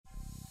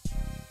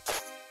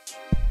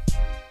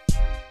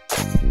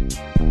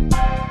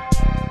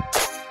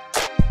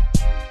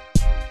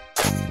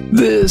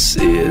This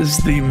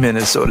is the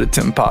Minnesota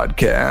Tim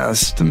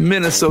podcast.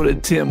 Minnesota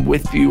Tim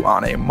with you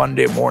on a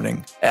Monday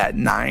morning at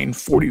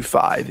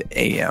 9:45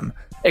 a.m.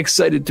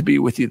 Excited to be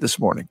with you this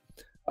morning.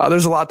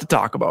 There's a lot to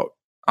talk about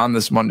on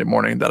this Monday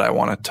morning that I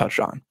want to touch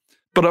on.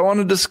 But I want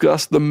to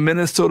discuss the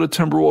Minnesota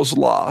Timberwolves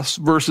loss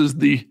versus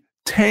the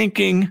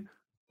tanking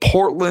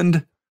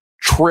Portland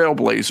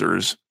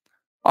Trailblazers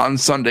on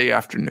Sunday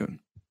afternoon.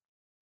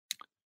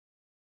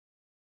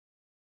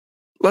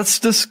 Let's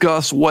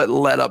discuss what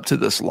led up to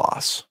this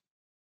loss.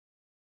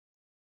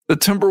 The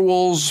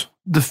Timberwolves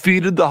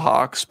defeated the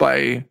Hawks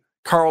by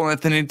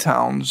Karl-Anthony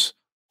Towns'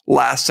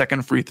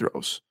 last-second free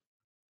throws.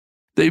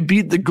 They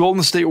beat the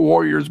Golden State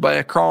Warriors by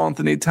a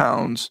Karl-Anthony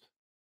Towns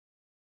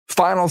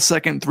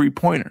final-second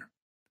three-pointer.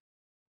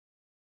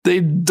 They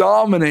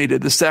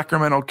dominated the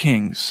Sacramento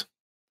Kings,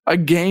 a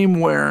game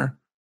where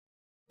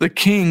the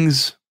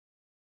Kings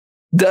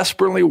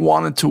desperately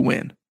wanted to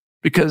win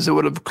because it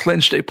would have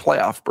clinched a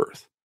playoff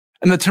berth.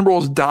 And the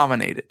Timberwolves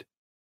dominated.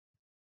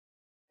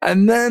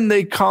 And then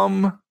they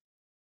come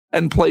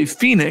and play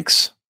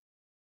Phoenix,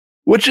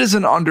 which is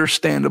an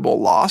understandable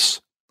loss.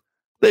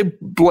 They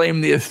blame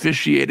the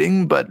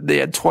officiating, but they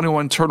had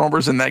 21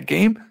 turnovers in that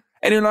game,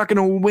 and you're not going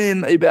to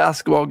win a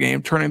basketball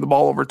game turning the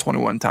ball over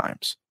 21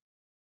 times.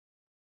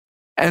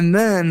 And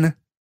then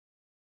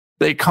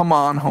they come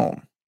on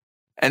home.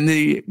 And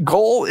the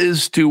goal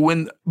is to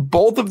win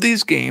both of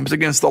these games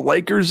against the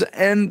Lakers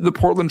and the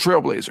Portland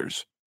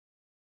Trailblazers.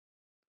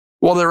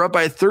 Well, they're up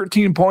by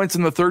 13 points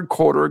in the third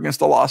quarter against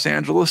the Los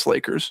Angeles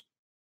Lakers.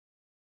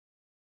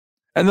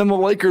 And then the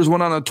Lakers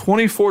went on a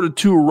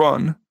 24-2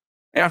 run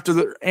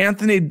after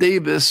Anthony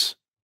Davis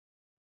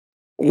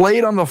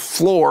laid on the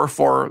floor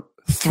for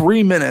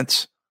 3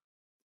 minutes,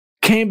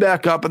 came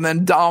back up, and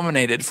then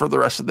dominated for the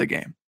rest of the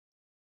game.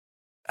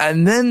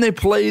 And then they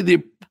play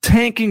the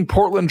tanking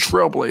Portland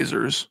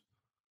Trailblazers,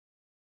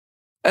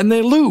 and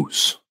they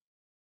lose.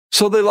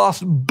 So they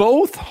lost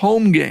both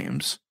home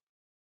games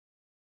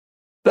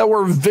that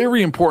were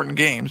very important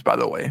games, by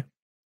the way.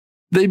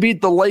 They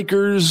beat the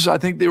Lakers. I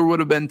think they would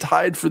have been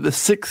tied for the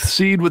 6th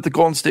seed with the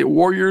Golden State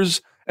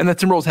Warriors, and the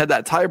Timberwolves had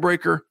that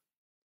tiebreaker.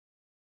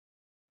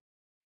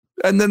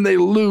 And then they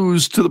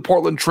lose to the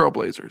Portland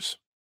Trailblazers,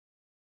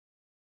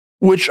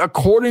 which,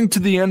 according to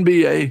the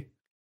NBA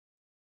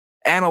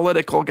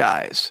analytical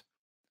guys,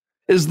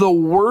 is the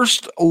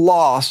worst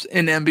loss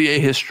in NBA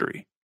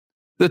history.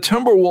 The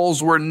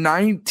Timberwolves were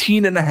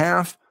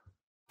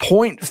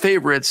 19.5-point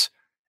favorites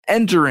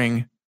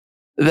entering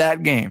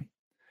that game.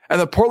 And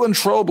the Portland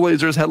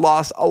Trailblazers had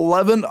lost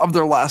 11 of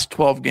their last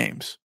 12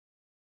 games.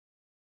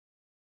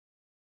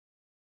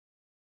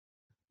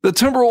 The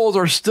Timberwolves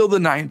are still the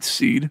 9th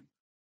seed.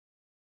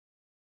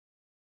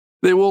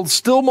 They will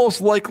still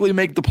most likely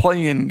make the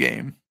play-in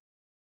game.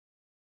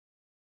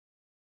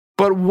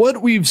 But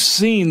what we've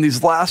seen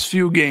these last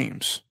few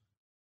games,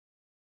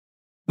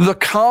 the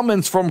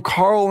comments from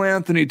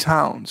Karl-Anthony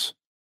Towns,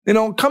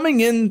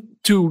 coming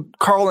into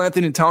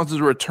Karl-Anthony Towns'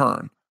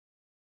 return,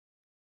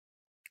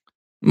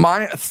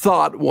 my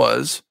thought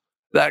was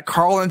that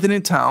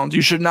Karl-Anthony Towns,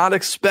 you should not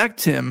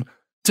expect him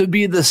to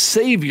be the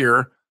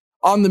savior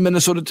on the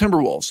Minnesota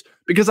Timberwolves,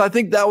 because I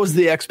think that was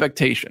the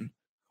expectation.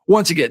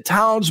 Once you get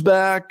Towns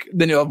back,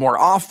 then you'll have more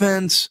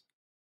offense.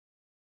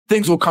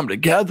 Things will come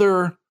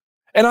together.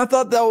 And I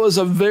thought that was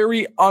a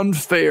very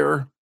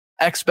unfair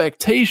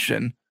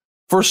expectation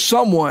for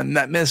someone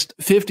that missed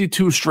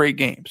 52 straight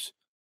games.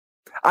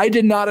 I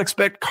did not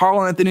expect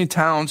Karl-Anthony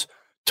Towns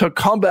to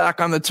come back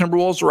on the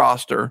Timberwolves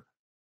roster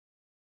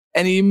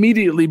and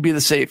immediately be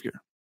the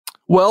savior.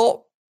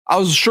 Well, I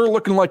was sure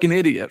looking like an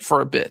idiot for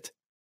a bit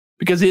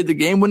because he had the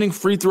game-winning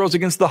free throws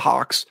against the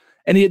Hawks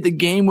and he had the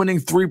game-winning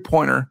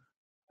three-pointer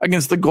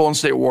against the Golden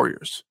State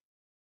Warriors.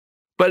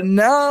 But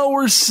now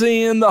we're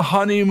seeing the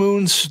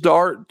honeymoon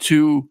start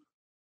to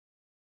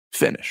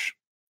finish.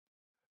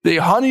 The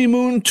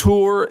honeymoon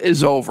tour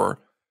is over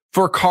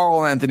for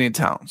Karl-Anthony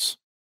Towns.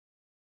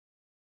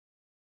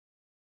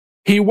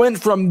 He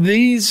went from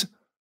these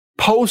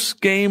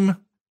post-game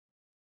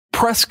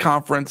press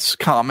conference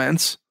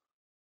comments.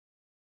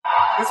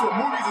 This is what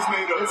movies is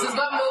made of.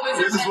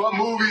 This is what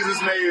movies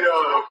is made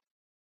of.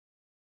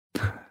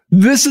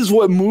 This is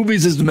what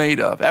movies is made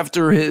of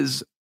after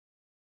his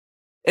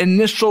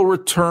initial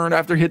return,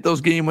 after he hit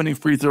those game-winning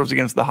free throws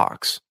against the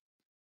Hawks.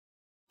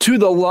 To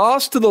the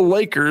loss to the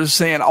Lakers,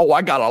 saying,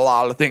 I got a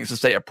lot of things to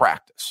say at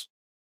practice.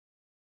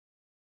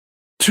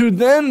 To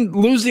then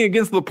losing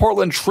against the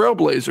Portland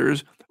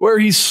Trailblazers, where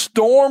he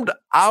stormed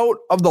out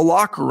of the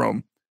locker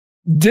room,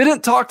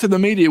 didn't talk to the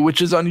media,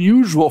 which is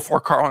unusual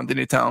for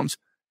Karl-Anthony Towns,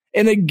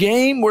 in a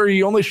game where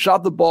he only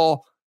shot the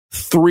ball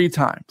 3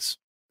 times.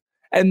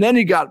 And then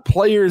he got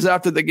players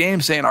after the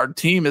game saying our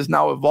team has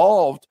now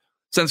evolved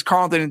since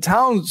Karl-Anthony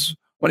Towns,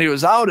 when he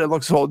was out, it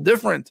looks a whole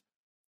different.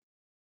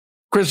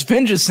 Chris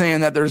Finch is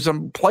saying that there's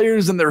some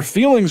players in their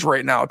feelings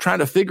right now trying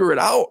to figure it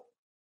out.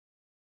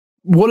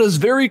 What is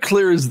very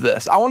clear is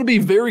this. I want to be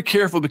very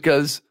careful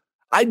because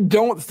I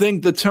don't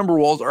think the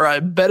Timberwolves are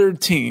a better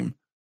team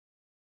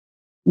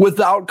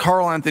without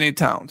Karl Anthony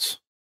Towns.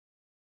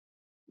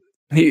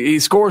 He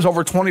scores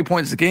over 20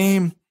 points a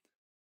game.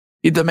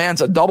 He demands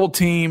a double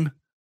team.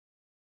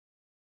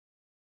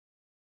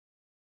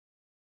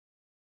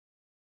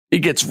 He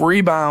gets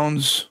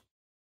rebounds.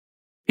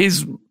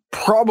 He's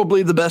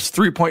probably the best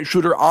three-point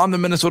shooter on the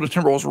Minnesota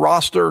Timberwolves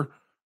roster.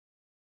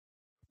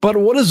 But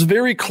what is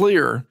very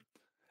clear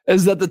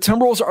is that the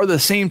Timberwolves are the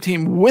same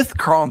team with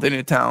Karl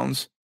Anthony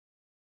Towns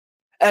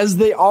as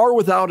they are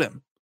without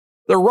him.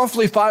 They're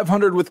roughly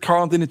 500 with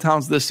Karl Anthony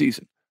Towns this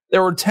season. They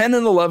were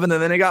 10-11, and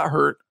then he got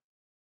hurt.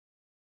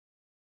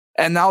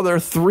 And now they're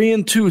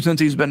 3-2 since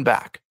he's been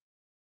back.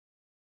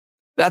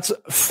 That's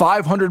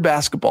 500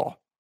 basketball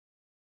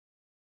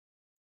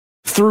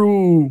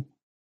through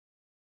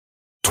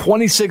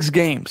 26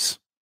 games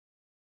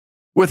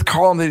with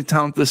Karl Anthony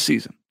Towns this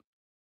season.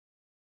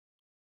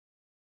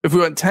 If we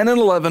went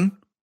 10-11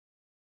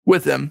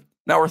 with him,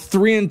 now we're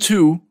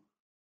 3-2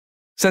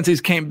 since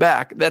he's came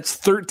back. That's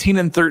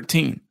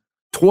 13-13.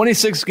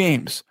 26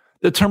 games.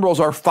 The Timberwolves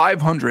are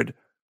 500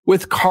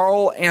 with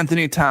Karl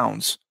Anthony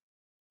Towns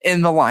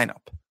in the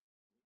lineup.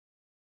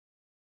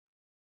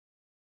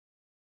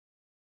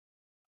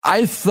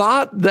 I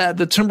thought that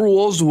the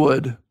Timberwolves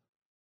would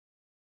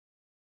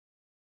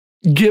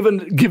give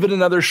it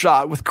another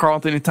shot with Karl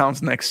Anthony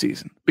Towns next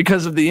season.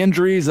 Because of the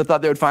injuries, I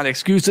thought they would find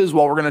excuses.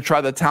 Well, we're going to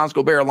try the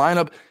Towns-Gobert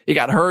lineup. He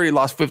got hurt. He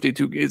lost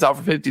 52. He's out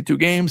for 52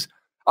 games.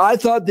 I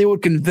thought they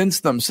would convince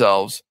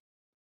themselves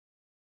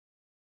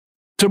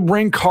to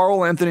bring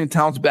Karl Anthony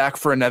Towns back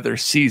for another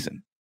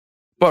season.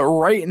 But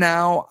right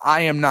now,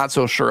 I am not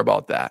so sure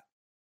about that.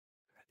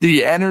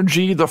 The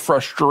energy, the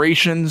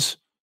frustrations,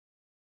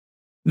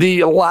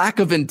 the lack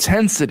of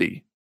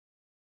intensity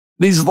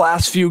these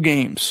last few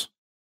games.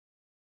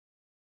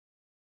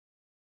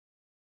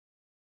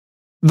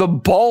 The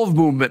ball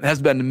movement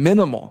has been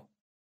minimal.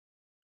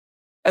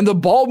 And the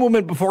ball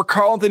movement before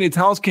Karl Anthony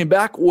Towns came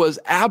back was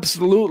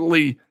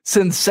absolutely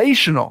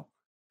sensational.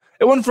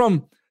 It went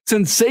from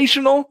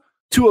sensational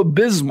to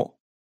abysmal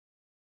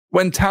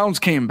when Towns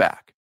came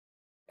back.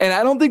 And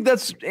I don't think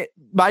that's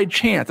by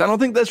chance. I don't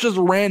think that's just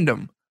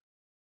random.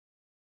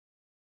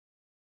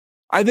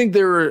 I think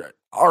there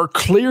are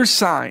clear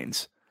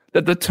signs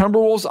that the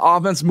Timberwolves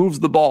offense moves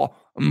the ball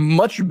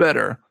much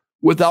better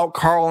without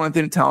Karl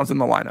Anthony Towns in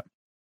the lineup.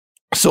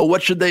 So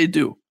what should they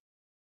do?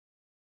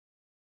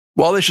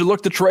 Well, they should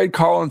look to trade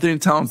Karl Anthony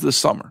Towns this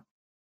summer.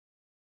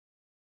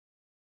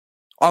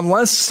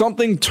 Unless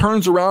something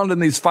turns around in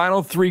these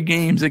final 3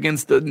 games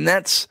against the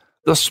Nets,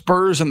 the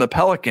Spurs, and the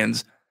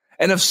Pelicans,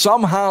 and if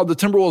somehow the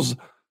Timberwolves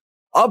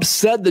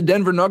upset the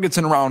Denver Nuggets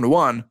in round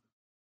 1,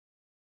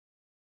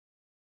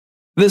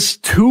 this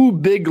too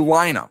big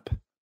lineup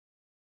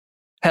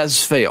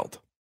has failed.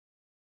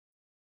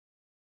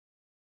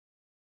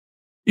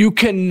 You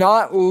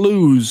cannot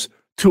lose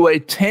to a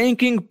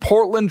tanking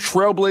Portland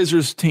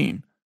Trailblazers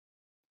team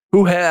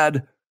who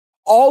had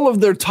all of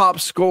their top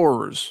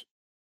scorers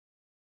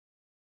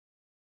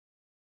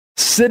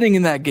sitting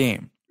in that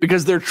game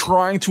because they're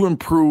trying to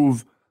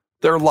improve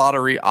their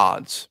lottery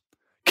odds.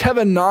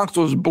 Kevin Knox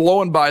was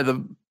blown by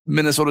the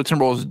Minnesota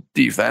Timberwolves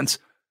defense,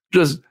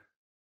 just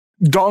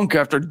dunk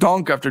after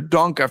dunk after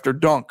dunk after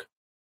dunk.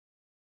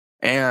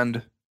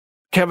 And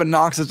Kevin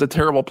Knox is a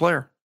terrible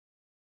player.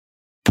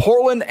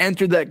 Portland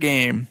entered that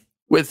game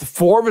with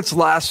 4 of its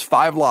last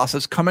 5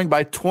 losses coming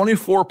by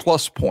 24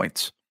 plus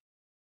points.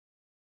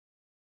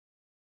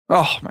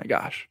 Oh my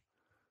gosh.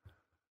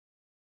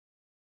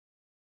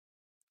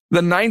 The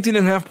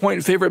 19.5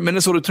 point favorite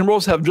Minnesota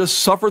Timberwolves have just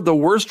suffered the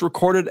worst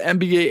recorded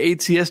NBA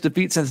ATS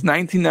defeat since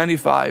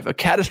 1995, a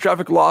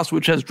catastrophic loss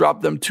which has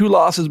dropped them 2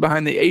 losses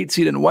behind the 8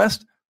 seed in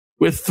West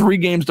with 3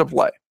 games to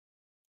play.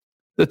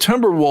 The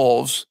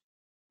Timberwolves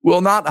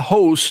will not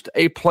host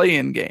a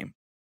play-in game.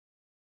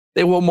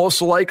 They will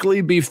most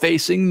likely be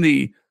facing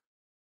the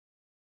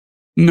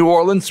New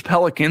Orleans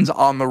Pelicans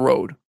on the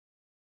road,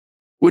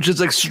 which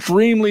is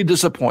extremely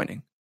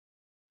disappointing.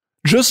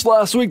 Just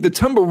last week, the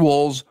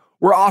Timberwolves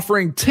were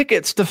offering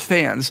tickets to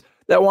fans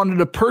that wanted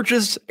to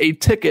purchase a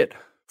ticket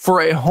for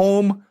a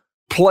home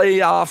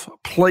playoff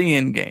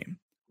play-in game,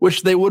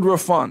 which they would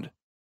refund.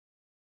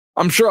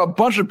 I'm sure a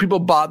bunch of people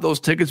bought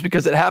those tickets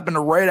because it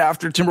happened right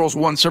after Timberwolves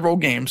won several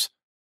games.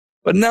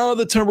 But now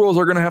the Timberwolves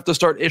are going to have to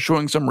start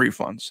issuing some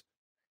refunds.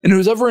 And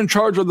who's ever in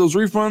charge of those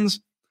refunds,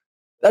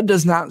 that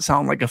does not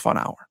sound like a fun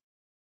hour.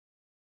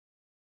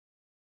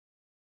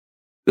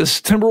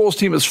 This Timberwolves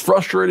team is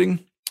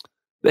frustrating.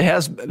 They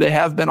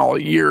have been all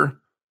year.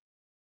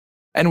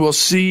 And we'll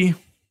see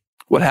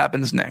what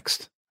happens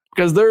next.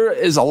 Because there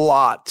is a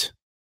lot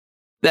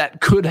that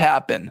could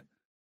happen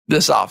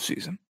this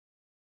offseason.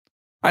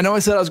 I know I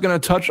said I was going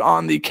to touch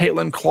on the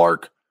Caitlin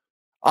Clark,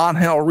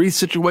 Angel Reese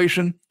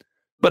situation,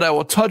 but I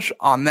will touch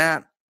on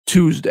that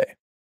Tuesday.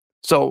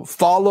 So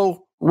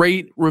follow,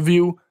 rate,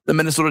 review the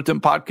Minnesota Tim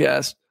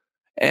podcast,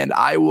 and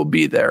I will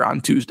be there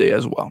on Tuesday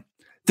as well.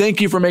 Thank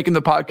you for making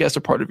the podcast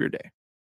a part of your day.